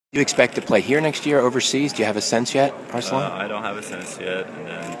Do you expect to play here next year, overseas? Do you have a sense yet, Arsalan? I don't have a sense yet, and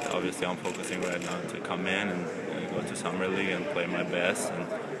then obviously I'm focusing right now to come in and go to summer league and play my best, and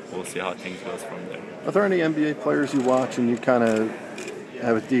we'll see how things goes from there. Are there any NBA players you watch and you kind of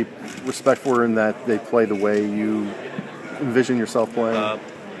have a deep respect for in that they play the way you envision yourself playing?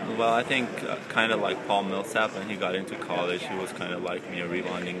 Well, I think kind of like Paul Millsap, when he got into college, he was kind of like me, a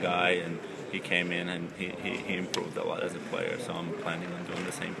rebounding guy, and he came in and he improved a lot as a player, so I'm planning on doing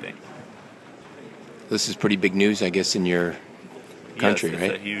the same thing. This is pretty big news, I guess, in your country, yes,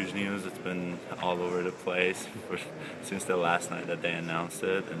 right? It's a huge news. It's been all over the place since the last night that they announced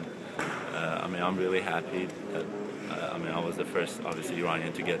it, and I mean, I'm really happy that I was the first, obviously,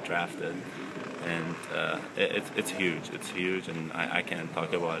 Iranian to get drafted, and it's huge. It's huge, and I can't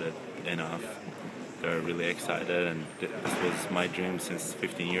talk about it enough. They're really excited, and this was my dream since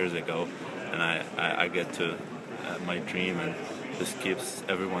 15 years ago, and I get to my dream, and this keeps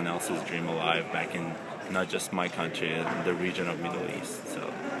everyone else's dream alive back in not just my country, in the region of Middle East.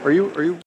 So. Are you